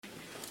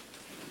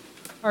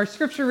Our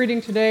scripture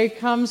reading today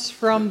comes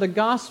from the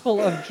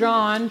Gospel of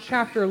John,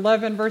 chapter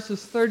 11,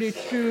 verses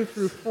 32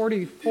 through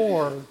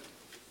 44.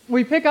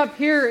 We pick up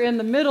here in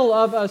the middle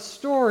of a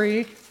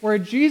story where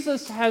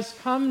Jesus has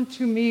come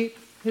to meet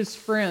his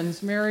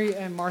friends, Mary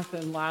and Martha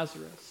and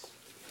Lazarus.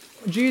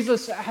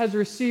 Jesus has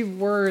received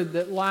word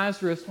that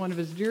Lazarus, one of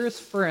his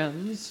dearest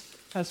friends,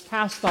 has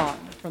passed on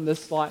from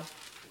this life.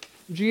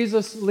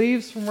 Jesus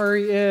leaves from where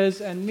he is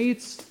and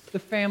meets the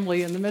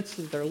family in the midst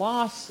of their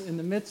loss, in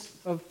the midst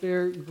of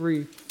their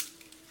grief.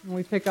 And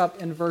we pick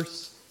up in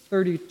verse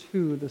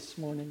 32 this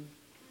morning.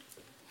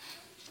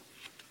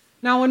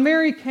 Now when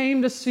Mary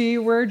came to see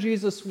where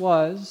Jesus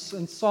was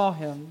and saw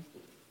him,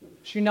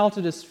 she knelt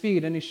at his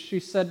feet and she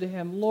said to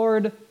him,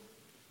 Lord,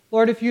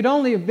 if you'd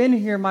only have been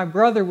here, my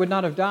brother would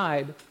not have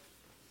died.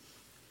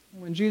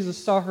 When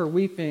Jesus saw her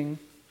weeping,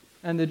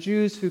 and the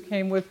Jews who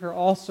came with her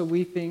also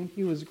weeping,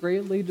 he was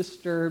greatly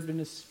disturbed in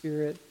his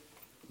spirit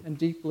and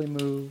deeply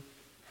moved.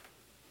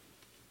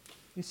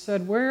 He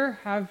said, Where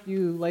have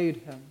you laid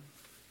him?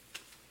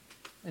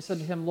 They said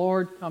to him,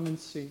 Lord, come and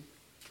see.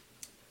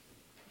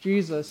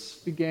 Jesus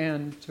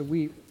began to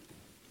weep.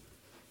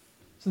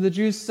 So the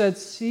Jews said,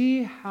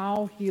 See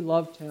how he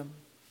loved him.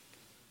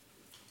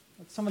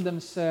 But some of them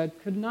said,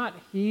 Could not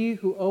he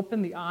who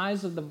opened the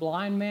eyes of the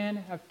blind man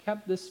have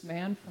kept this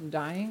man from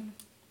dying?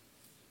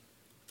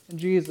 And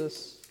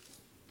Jesus,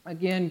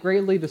 again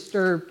greatly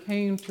disturbed,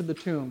 came to the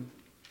tomb.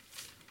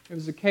 It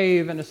was a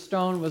cave, and a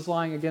stone was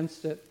lying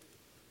against it.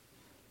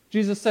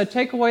 Jesus said,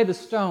 Take away the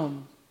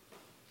stone.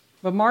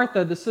 But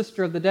Martha, the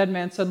sister of the dead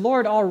man, said,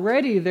 Lord,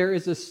 already there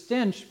is a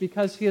stench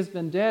because he has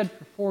been dead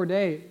for 4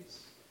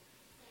 days.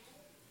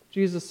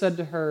 Jesus said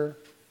to her,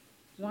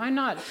 Did I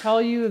not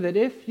tell you that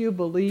if you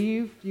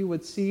believed, you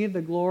would see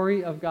the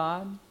glory of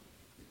God?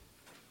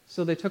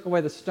 So they took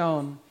away the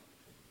stone.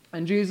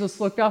 And Jesus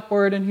looked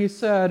upward and he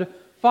said,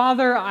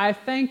 Father, I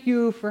thank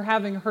you for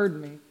having heard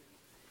me.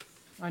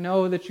 I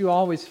know that you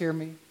always hear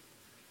me,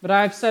 but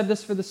I have said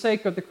this for the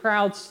sake of the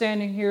crowd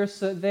standing here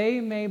so that they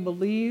may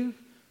believe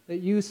that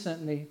you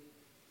sent me.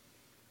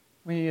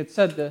 When he had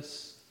said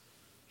this,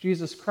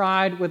 Jesus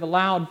cried with a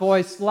loud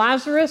voice,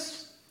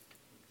 Lazarus,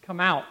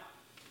 come out.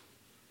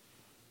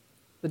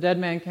 The dead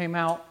man came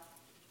out,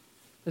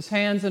 his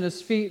hands and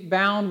his feet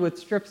bound with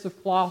strips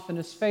of cloth and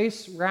his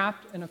face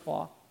wrapped in a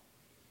cloth.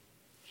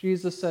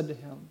 Jesus said to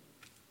him,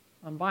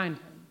 Unbind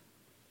him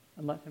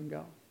and let him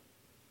go.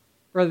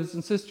 Brothers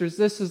and sisters,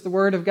 this is the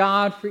word of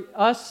God for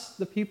us,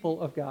 the people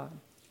of God.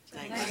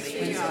 Thanks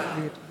be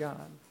to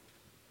God.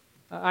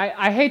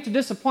 I hate to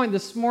disappoint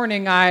this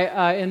morning.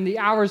 I, in the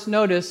hour's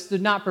notice,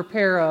 did not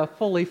prepare a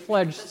fully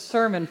fledged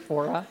sermon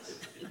for us.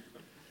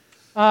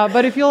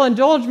 But if you'll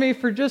indulge me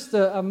for just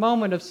a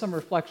moment of some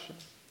reflection.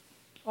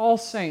 All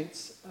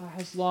Saints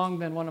has long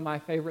been one of my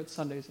favorite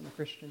Sundays in the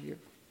Christian year.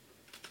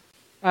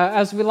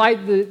 As we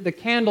light the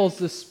candles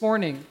this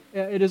morning,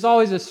 it is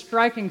always a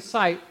striking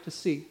sight to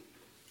see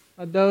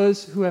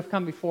those who have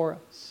come before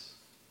us.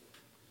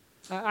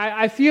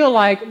 I feel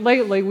like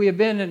lately we have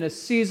been in a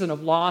season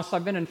of loss.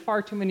 I've been in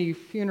far too many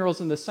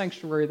funerals in the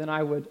sanctuary than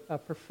I would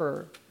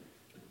prefer.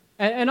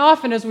 And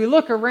often as we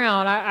look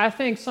around, I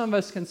think some of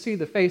us can see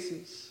the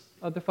faces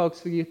of the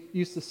folks who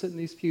used to sit in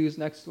these pews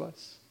next to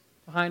us,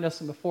 behind us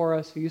and before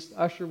us, who used to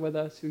usher with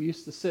us, who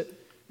used to sit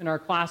in our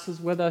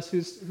classes with us,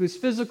 whose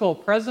physical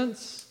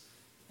presence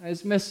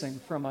is missing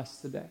from us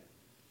today.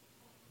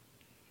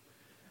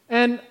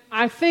 And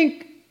I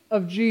think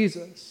of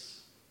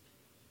Jesus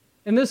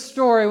in this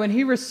story when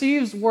he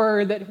receives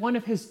word that one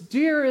of his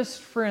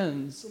dearest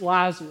friends,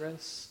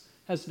 Lazarus,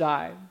 has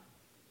died.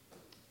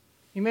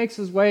 He makes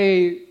his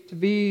way to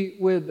be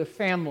with the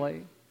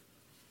family.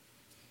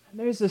 And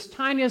there's this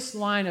tiniest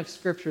line of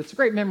scripture. It's a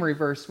great memory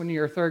verse when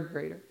you're a third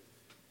grader.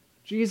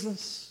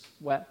 Jesus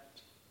wept.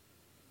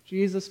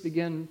 Jesus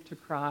began to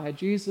cry.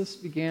 Jesus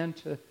began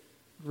to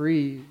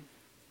grieve,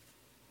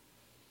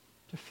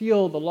 to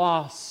feel the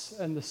loss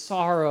and the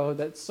sorrow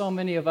that so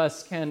many of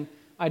us can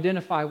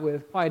identify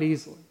with quite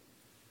easily.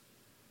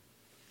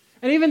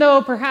 And even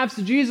though perhaps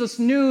Jesus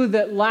knew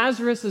that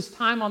Lazarus'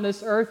 time on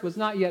this earth was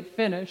not yet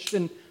finished,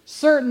 and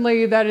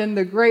certainly that in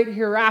the great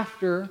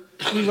hereafter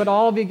we would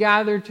all be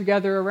gathered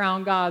together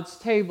around God's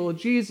table,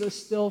 Jesus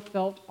still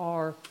felt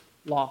our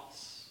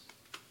loss.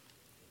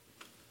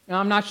 Now,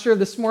 I'm not sure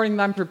this morning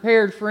that I'm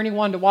prepared for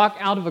anyone to walk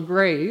out of a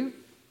grave,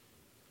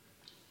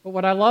 but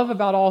what I love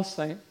about All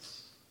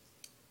Saints,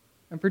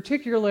 and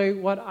particularly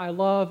what I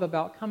love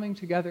about coming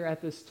together at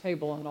this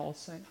table on All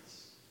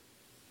Saints,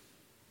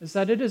 is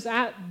that it is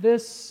at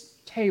this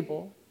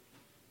table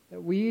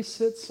that we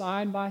sit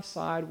side by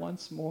side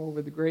once more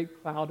with the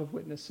great cloud of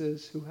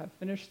witnesses who have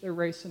finished their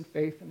race in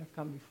faith and have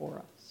come before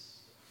us.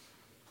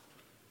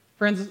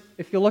 Friends,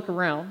 if you look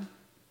around,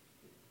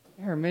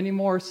 there are many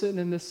more sitting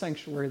in this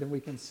sanctuary than we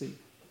can see.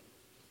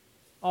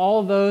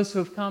 All those who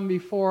have come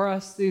before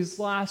us these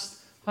last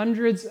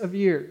hundreds of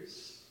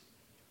years,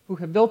 who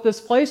have built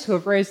this place, who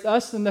have raised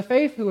us in the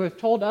faith, who have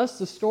told us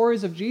the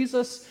stories of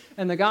Jesus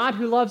and the God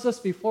who loves us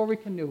before we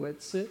can know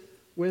it, sit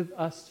with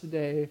us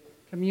today,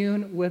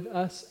 commune with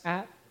us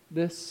at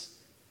this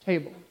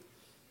table.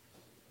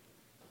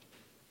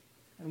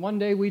 And one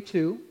day we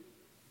too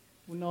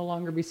will no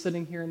longer be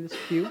sitting here in this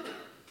pew,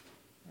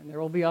 and there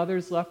will be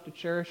others left to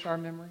cherish our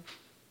memory,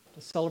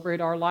 to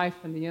celebrate our life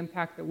and the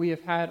impact that we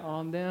have had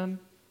on them.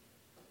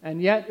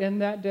 And yet in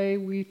that day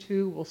we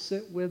too will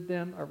sit with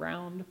them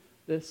around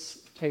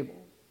this table.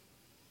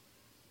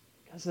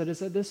 Because it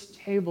is at this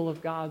table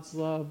of God's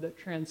love that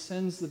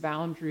transcends the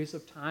boundaries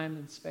of time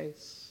and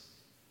space,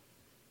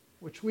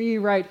 which we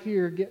right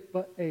here get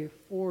but a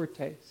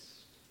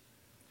foretaste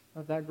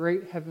of that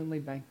great heavenly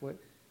banquet,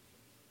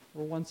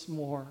 where once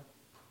more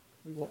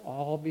we will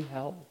all be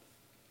held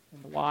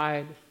in the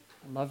wide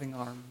and loving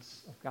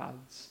arms of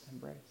God's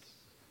embrace.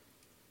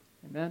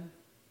 Amen?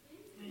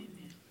 Amen.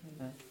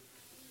 Amen.